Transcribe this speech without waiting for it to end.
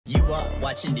You are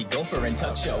watching the Gopher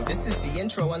Tuk show. This is the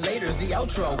intro and later's the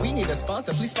outro. We need a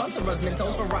sponsor, please sponsor us.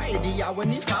 Mentos variety, our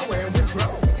needs power and we're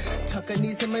broke. Tucker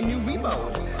needs him a new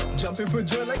remote. Jumping for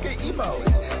joy like an emo.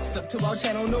 Sub to our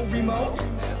channel, no remote.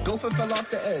 Gopher fell off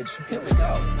the edge. Here we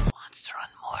go. Monster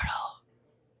Unmortal.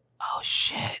 Oh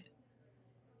shit.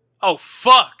 Oh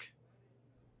fuck.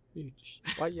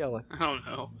 Why yelling? I don't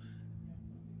know.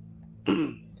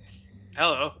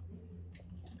 Hello.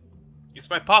 It's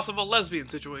my possible lesbian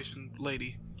situation,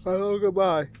 lady. Hello,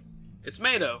 goodbye. It's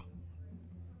Mado.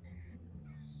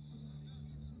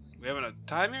 We having a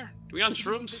time here? Do we on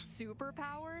shrooms?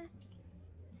 Superpower?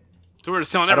 So we're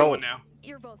just telling everyone now.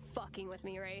 You're both fucking with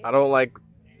me, right? I don't like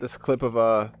this clip of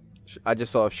I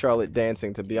just saw Charlotte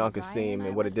dancing to Bianca's theme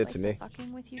and what it did to me.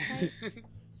 Fucking with you type?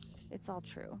 It's all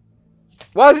true.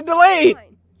 Why is it delayed?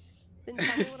 Fine. Then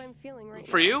tell me what I'm feeling right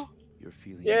For now. you? You're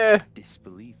feeling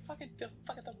disbelief.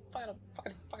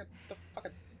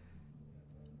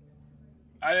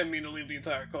 I didn't mean to leave the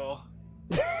entire call.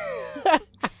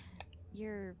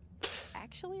 You're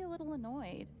actually a little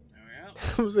annoyed.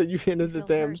 Oh, I was like, you ended the feel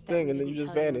damn hurt that thing we and then you didn't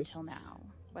just tell vanished. Until now,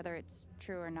 whether it's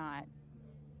true or not,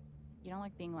 you don't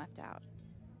like being left out.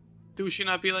 Do she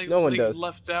not be like, No one does.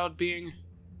 left out being?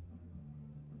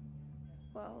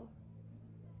 Well,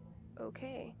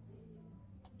 okay.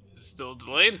 Still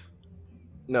delayed?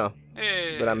 No,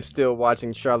 Hey. but I'm still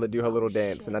watching Charlotte do her little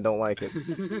dance and I don't like it.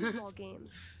 It's a small game.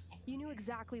 You knew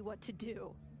exactly what to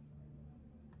do.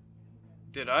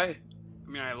 Did I? I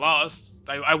mean, I lost.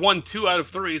 I won 2 out of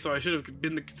 3, so I should have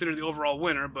been considered the overall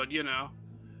winner, but you know.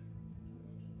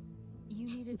 You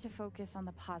needed to focus on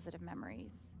the positive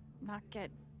memories, not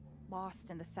get lost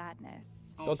in the sadness.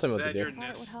 Oh, Don't tell me what to do. I thought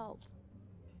it would help.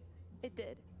 It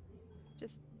did.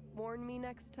 Just warn me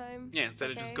next time. Yeah, instead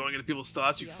of just okay? going into people's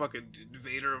thoughts, you Yeah. fucking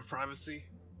invader of privacy.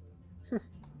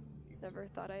 Never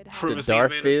thought I'd have The Privacy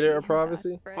Darth invader. Vader of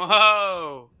privacy? friend.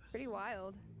 Whoa! Pretty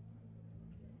wild.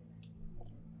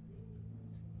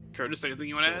 Curtis, anything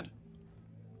you want to add?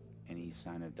 Any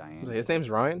sign of Diane? His name's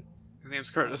Ryan? His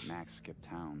name's Curtis. Max skipped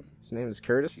town. His name is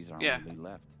Curtis? She's Yeah. already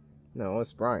left. No,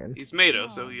 it's Ryan. He's Mado,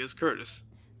 so he is Curtis.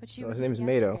 But she No, was his name's in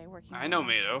Mado. yesterday working I on know a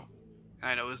Mado. laptop.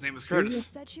 I know his name is Do you? Curtis. She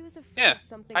said she was afraid Yeah,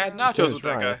 something I had wrong. nachos with that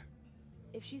Ryan. guy.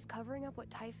 If she's covering up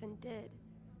what Typhon did,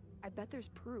 I bet there's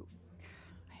proof.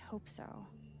 I hope so.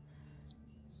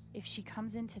 If she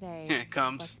comes in today, Here it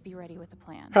comes. let's be ready with a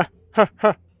plan. Ha, ha,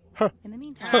 ha, ha. In the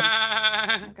meantime,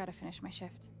 I've got to finish my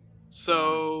shift.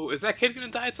 So, is that kid gonna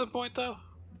die at some point, though?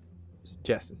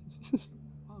 Justin.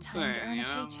 I'm Time to earn saying, a you know,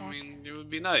 I paycheck. mean, it would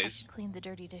be I nice. should clean the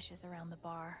dirty dishes around the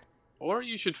bar. Or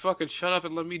you should fucking shut up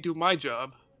and let me do my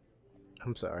job.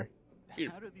 I'm sorry.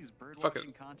 Here, How do these bird fuck watching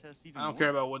it. contests even I don't work? care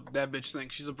about what that bitch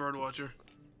thinks. She's a bird watcher.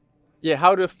 Yeah,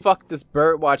 how the fuck does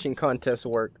bird watching contest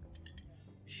work?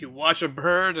 You watch a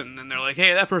bird, and then they're like,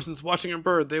 hey, that person's watching a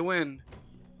bird. They win.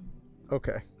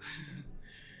 Okay.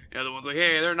 The other one's like,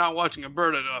 hey, they're not watching a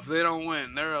bird enough. They don't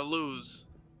win. They're a lose.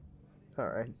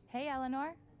 Alright. Hey,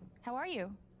 Eleanor. How are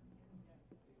you?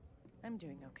 I'm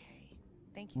doing okay.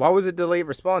 Thank you. Why was it delayed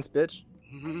response, bitch?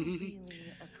 Really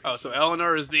Oh, so appreciate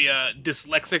Eleanor is the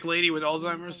dyslexic lady with it. It means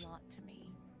Alzheimer's? a lot to me.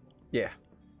 Yeah.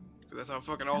 That's how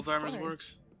fucking Of Alzheimer's course.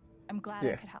 works. I'm glad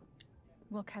Yeah. I could help.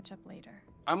 We'll catch up later.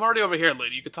 I'm already over here,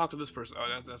 lady. You could talk to this person. Oh,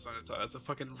 that's not it. That's a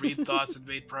fucking read thoughts,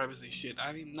 invade privacy shit.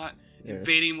 I mean, not Yeah.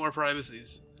 invading more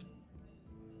privacies.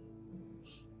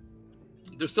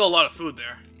 There's still a lot of food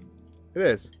there. It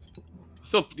is.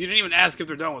 So you didn't even ask if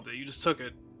they're done with it. You just took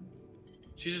it.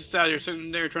 She's just out here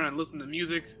sitting there trying to listen to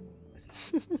music.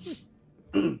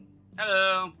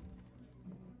 Hello.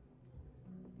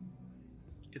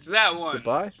 It's that one.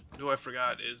 Goodbye? Who I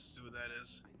forgot is who that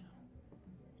is.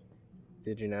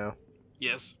 Did you know?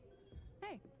 Yes.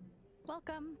 Hey,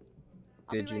 welcome.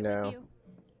 Did be you right with know? you.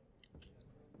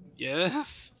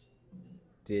 Yes.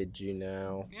 Did you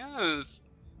know? Yes.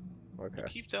 Okay. You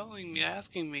keep telling me,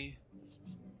 asking me.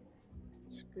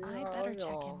 I better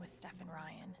check in with Steph and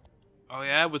Ryan. Oh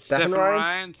yeah, with Stephen Stephen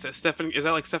Ryan? Ryan. Stephen, is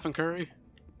that like Stephen Curry?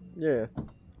 Yeah.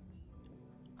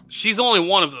 She's only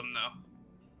one of them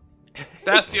though.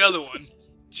 That's the other one.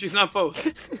 She's not both.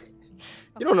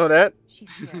 You don't know that. She's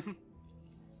here.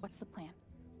 What's the plan?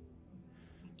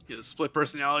 He has a split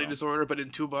personality disorder, but in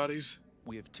 2 bodies.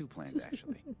 We have 2 plans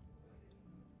actually.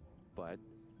 But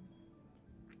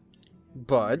we're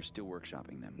But. still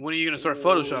workshopping them. When are you gonna start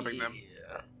photoshopping them?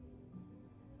 Yeah.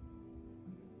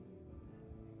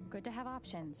 Good to have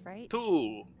options, right?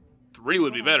 2. 3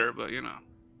 would be better, but you know.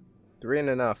 3 ain't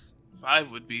enough.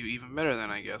 5 would be even better then,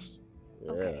 I guess.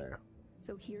 Okay. Yeah.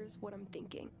 So here's what I'm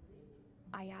thinking.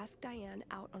 I asked Diane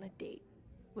out on a date.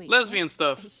 Wait, Lesbian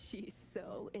stuff. She's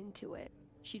so into it.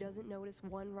 She doesn't notice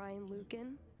one Ryan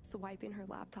Lucan swiping her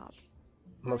laptop.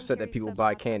 I'm upset that people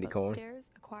buy candy corn.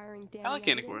 I like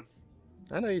candy corn.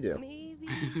 I know you do. Maybe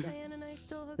Diane and I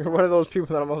still hook You're up. one of those people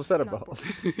that I'm upset about.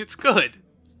 It's good.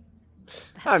 I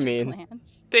That's your mean, plan.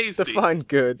 It's tasty. define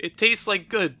good. It tastes like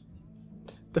good.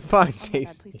 Define Oh my God,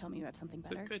 taste. please tell me you have something It's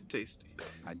better. a good tasty.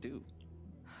 I do.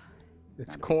 It's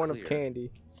Now to be corn of clear,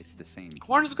 candy. It's the same.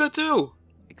 Corn is good too.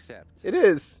 Except. It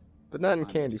is, but not in I'm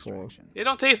a candy form. distraction. It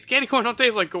don't taste candy corn. Don't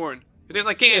taste like corn. It tastes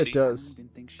like Yeah, candy. it does. Even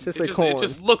think she's- Tastes It like just, corn. it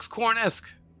just looks corn-esque.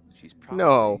 She's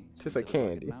No, probably tastes like into the rugged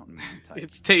candy. mountain man type.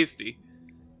 It's tasty.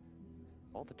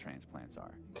 All the transplants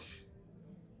are.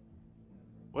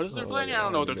 What is their Oh, plan? yeah, I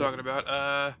don't know what I they're talking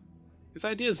about. His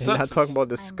idea They're not sucks. talking about I'm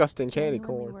disgusting candy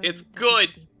genuinely corn. worried It's that these good.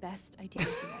 are the best ideas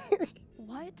you have.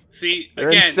 What? See, You're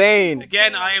again, insane.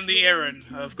 again, I am the You Aaron need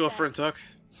two of Gopher and Tuk.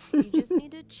 You just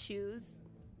need to choose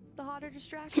the hotter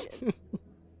distraction.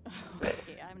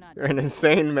 Okay, I'm not. You're an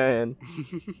insane man.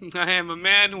 I am a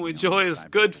man who enjoys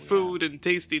good food and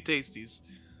tasty tasties.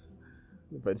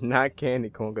 But not candy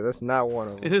corn, because that's not one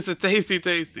of It them. is a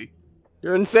tasty.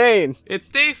 You're insane.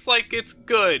 It tastes like it's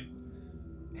good.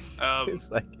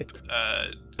 It's like it's...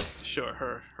 Sure,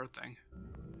 her thing.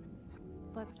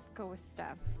 Let's go with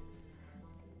Steph.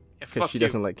 Yeah, Because fuck she you.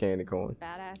 doesn't like candy corn.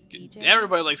 Badass DJ.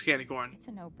 Everybody likes candy corn. It's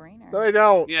a no-brainer. No, they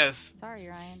don't. Yes. Sorry,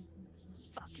 Ryan.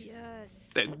 Fuck yes.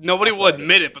 Nobody will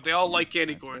admit it, but they all like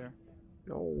candy That's corn. fair.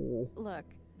 No. Look,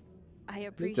 I to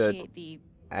appreciate the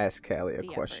Ask Callie a The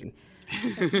question.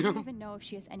 but we don't even know if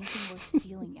she has anything worth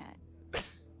stealing yet.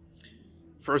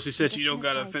 First you said Just you don't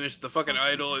gonna gotta try finish the fucking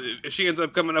talking idol. to her. If she ends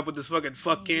up coming up with this fucking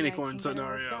fuck Maybe candy I corn can get her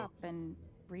worked scenario. up and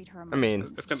read her I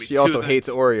mean, That's gonna be she two also things. hates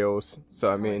Oreos, so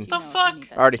I I'll let mean, you The know if you fuck? need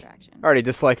that Already- distraction. I already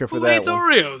dislike her for Who that hates one.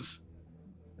 Oreos?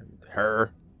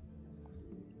 Her.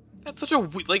 That's such a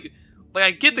like I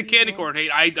get the candy corn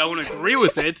hate. I don't agree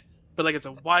with it, but like it's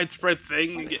a widespread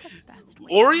thing. What's the best way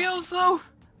to Oreos though?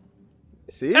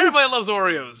 See? Everybody loves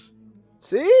Oreos.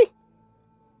 See?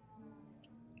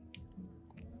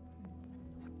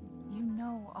 You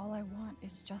know all I want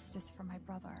is justice for my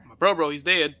brother. My bro, he's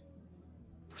dead.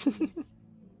 Please.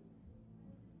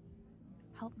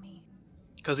 Help me.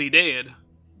 Cause he dead.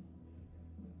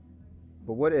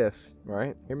 But what if,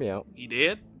 right? Hear me out. He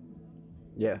dead?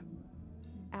 Yeah.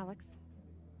 Alex,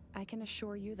 I can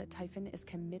assure you that Typhon is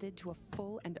committed to a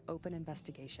full and open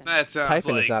investigation. That sounds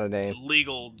Typhon is like not a name.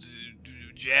 illegal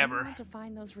I jabber. want to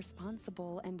find those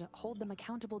responsible and hold them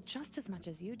accountable just as much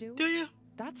as you do. Do you?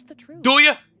 That's the truth. Do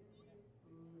you?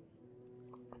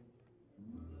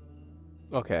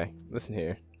 Okay, listen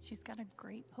here. She's got a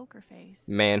great poker face.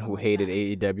 Man who I like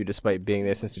hated that. AEW despite being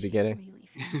there See since the what she's beginning.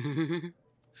 really feeling.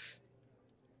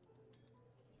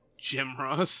 Jim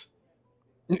Ross.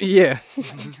 Yeah.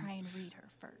 Let me try and read her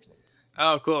first.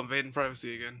 Oh, cool. Invading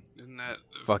privacy again. Isn't that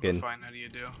Fucking- fine? How do you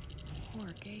do? Poor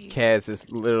Gabe. Kaz is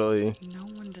literally... No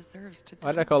one deserves to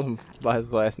Why did die I call like him that. by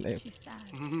his last name? She's sad.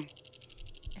 Mhm.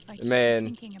 If I keep Man,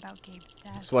 thinking about Gabe's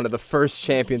death, He's one of the first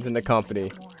champions in the maybe I can company.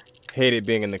 find out more. Hated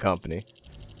being in the company.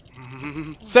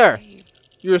 Poor Sir, Gabe.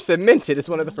 you were cemented as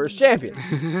one of the No first one champions.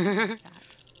 deserves to die like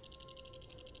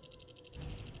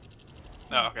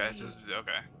that. Oh, okay. Just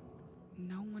okay.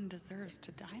 No one deserves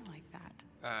to die like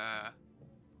that.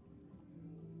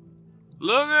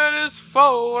 Look at this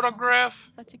photograph.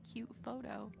 Such a cute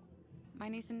photo. My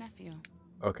niece and nephew.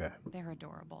 Okay. They're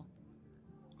adorable.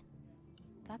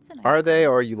 That's a nice Are they,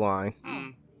 or are place. you lying? Hmm.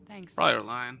 Thanks. Probably are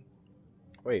lying.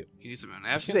 Wait, You need some did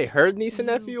napkins? she say her niece and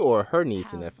nephew or her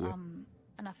niece and Have, nephew?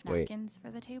 enough Wait. napkins for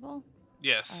the table?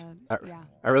 Yes. Yeah.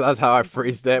 I realized how I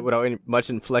phrased that without any, much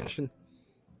inflection.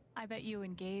 I bet you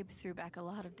and Gabe threw back a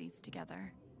lot of these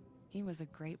together. He was a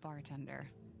great bartender.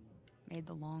 Made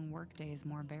the long work days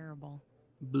more bearable.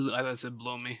 I thought it said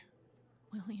blow me.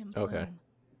 William Bloom. Okay.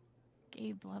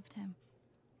 Gabe loved him.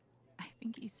 I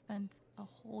think he spent a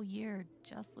whole year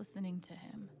just listening to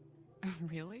him.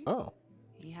 Really? Oh.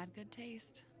 He had good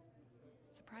taste.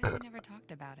 Surprised we never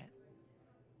talked about it.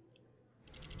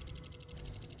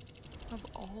 Of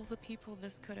all the people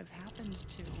this could have happened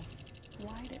to,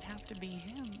 why'd it have to be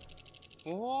him?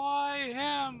 Why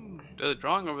him? There's a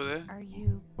drawing over there. Are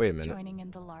you Wait a minute. joining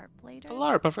in the LARP later? The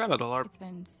LARP. I forgot about the LARP. It's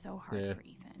been so hard Yeah. for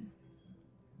Ethan.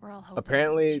 We're all hoping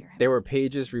Apparently, it'll cheer him there were up.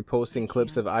 pages reposting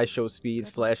clips of iShow Speed's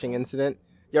Good flashing luck. incident.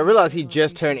 Yeah, I realized he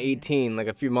just turned 18 like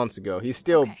a few months ago. He's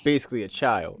still Okay. basically a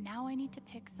child. Now I need to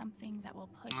pick something that will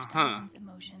push Uh-huh. Diane's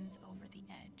emotions over the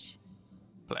edge.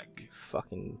 Black.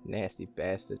 Fucking nasty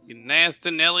bastards. You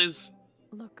nasty Nellies.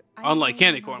 Look, I Unlike know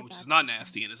candy you're not corn, a which bad is not person,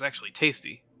 nasty and is actually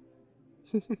tasty.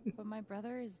 But my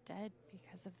brother is dead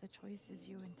because of the choices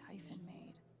you and Typhon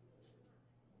made.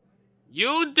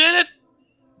 You did it!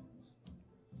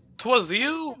 'Twas How does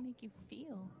you? that make you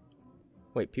feel?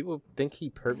 Wait, people think he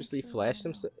purposely flashed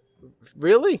himself?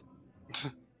 Really?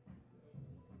 Alex,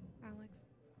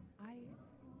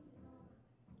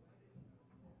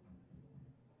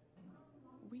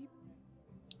 we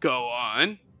Go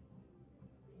on.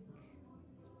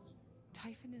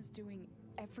 Typhon is doing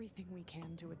everything we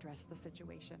can to address the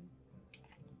situation.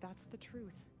 That's the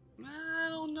truth. I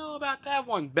don't know about that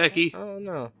one, Becky. I don't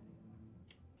know.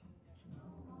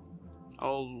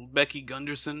 Oh, Becky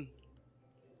Gunderson.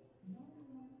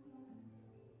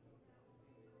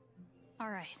 All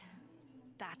right.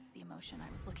 That's the emotion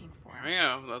I was looking for. There we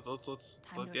go. Let's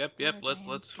Time to yep, explore let's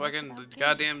Diane's fucking guilt about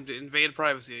goddamn invade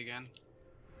privacy again.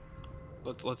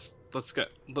 Let's go.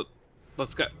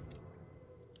 Let's go.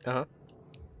 Uh-huh.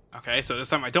 Okay, so this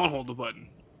time I don't hold the button.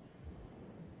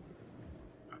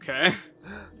 Okay.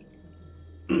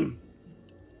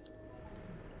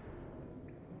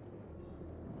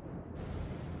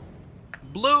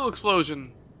 Blue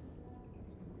explosion.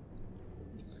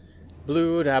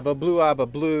 Blue dabba blue abba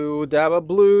blue dabba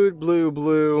blue blue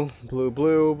blue blue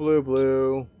blue blue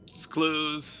blue. It's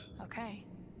clues. Okay.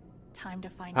 Time to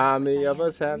find How out what many of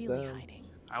Diane's us have really them? hiding.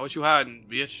 What you hiding,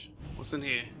 bitch? What's in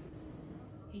here?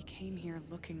 He came here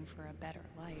looking for a better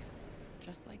life,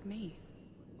 just like me.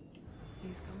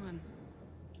 He's gone.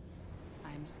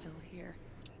 I'm still here.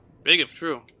 Big if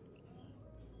true.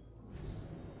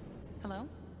 Hello?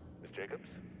 Miss Jacobs,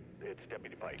 it's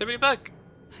Deputy Pike. Deputy Beck.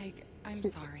 Pike, I'm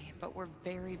sorry, but we're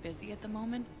very busy at the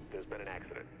moment. There's been an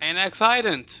accident. An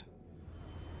accident.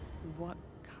 What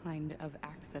kind of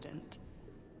accident?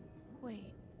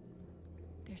 Wait.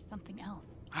 There's something else.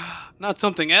 Not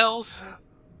something else.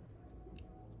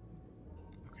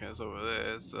 Okay, it's over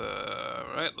there. It's,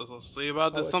 right, let's see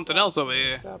about this something else over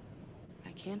here.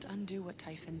 I can't undo what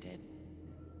Typhon did,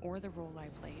 or the role I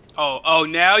played. Oh,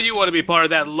 now you want to be part of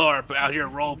that LARP out here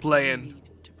role playing.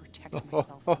 Need to protect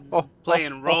myself from them.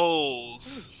 Playing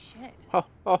roles. Holy shit.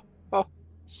 Oh.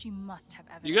 She must have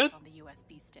You good? evidence on the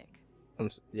USB stick.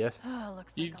 Yes. Oh,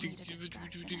 looks You- like I'll need a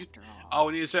distraction after all. Oh,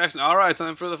 we need a distraction. Alright,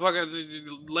 time for the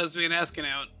fucking lesbian asking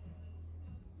out.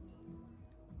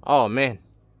 Oh man.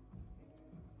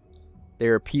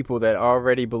 There are people that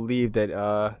already believe that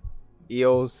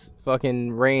Eo's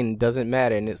fucking reign doesn't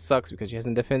matter, and it sucks because she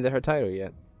hasn't defended her title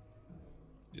yet.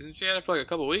 Isn't she had it for like a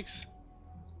couple weeks?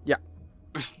 Yeah.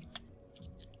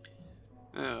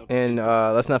 Oh. And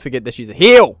let's not forget that she's a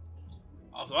heel.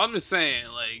 Also, I'm just saying,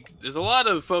 like, there's a lot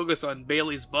of focus on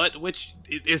Bailey's butt, which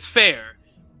is fair,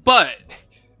 but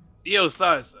Io's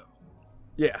thighs, though.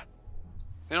 Yeah.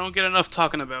 They don't get enough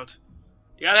talking about.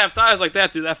 You gotta have thighs like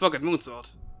that, dude. That fucking moonsault.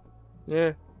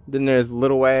 Yeah. Then there's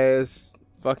little ass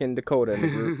fucking Dakota in the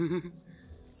group.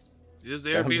 Just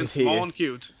there I'm being just small here. and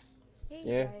cute, Hey,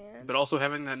 Yeah. Diane. but also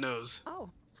having that nose. Oh,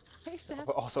 hey, Steph.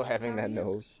 But also having that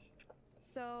nose.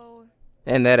 So,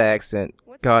 And that accent.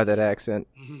 what's God, that accent.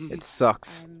 It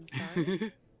sucks. I'm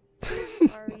sorry.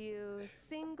 Are you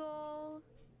single,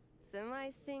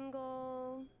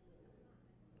 semi-single,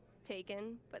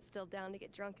 taken, but still down to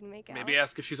get drunk and make out? Maybe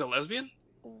ask if she's a lesbian?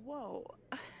 Whoa.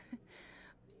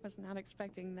 Was not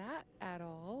expecting that at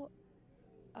all.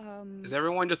 Is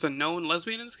everyone just a known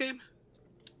lesbian in this game?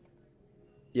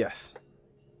 Yes.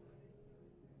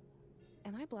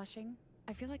 Am I blushing?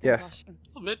 I feel like Yes. I'm blushing.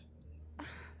 A little bit.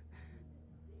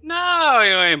 No,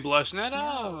 you ain't blushing at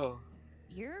all.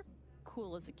 You're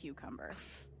cool as a cucumber.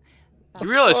 You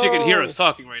realize she can hear Oh. us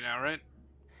talking right now, right?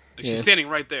 Like, Yeah. she's standing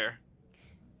right there.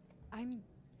 I'm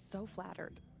so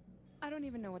flattered. I don't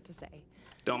even know what to say.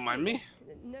 Don't mind me.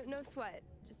 No sweat.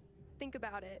 Just think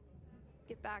about it.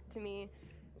 Get back to me.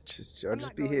 I'll I'm just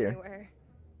not be going here. anywhere.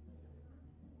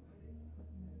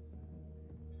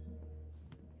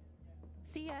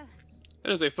 See ya.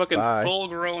 That is a fucking Bye.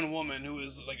 full-grown woman who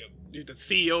is like the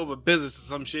CEO of a business or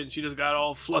some shit, and she just got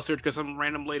all flustered because some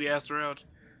random lady asked her out.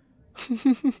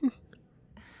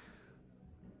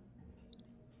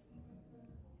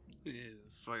 Yeah,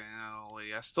 fucking hell,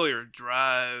 lady. I stole your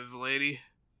drive, lady.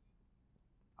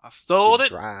 I stole it.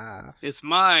 Drive. It's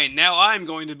mine. Now I'm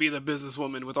going to be the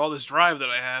businesswoman with all this drive that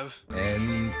I have.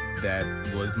 And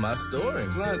that was my story.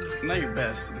 It's not your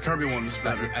best. The Kirby one was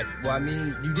better. Well, I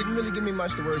mean, you didn't really give me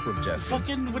much to work with, Justin.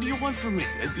 Fucking, what do you want from me?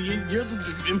 You're the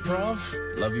improv.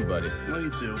 Love you, buddy. Love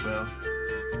you too, pal.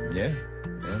 Yeah.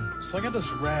 So I got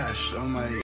this rash on my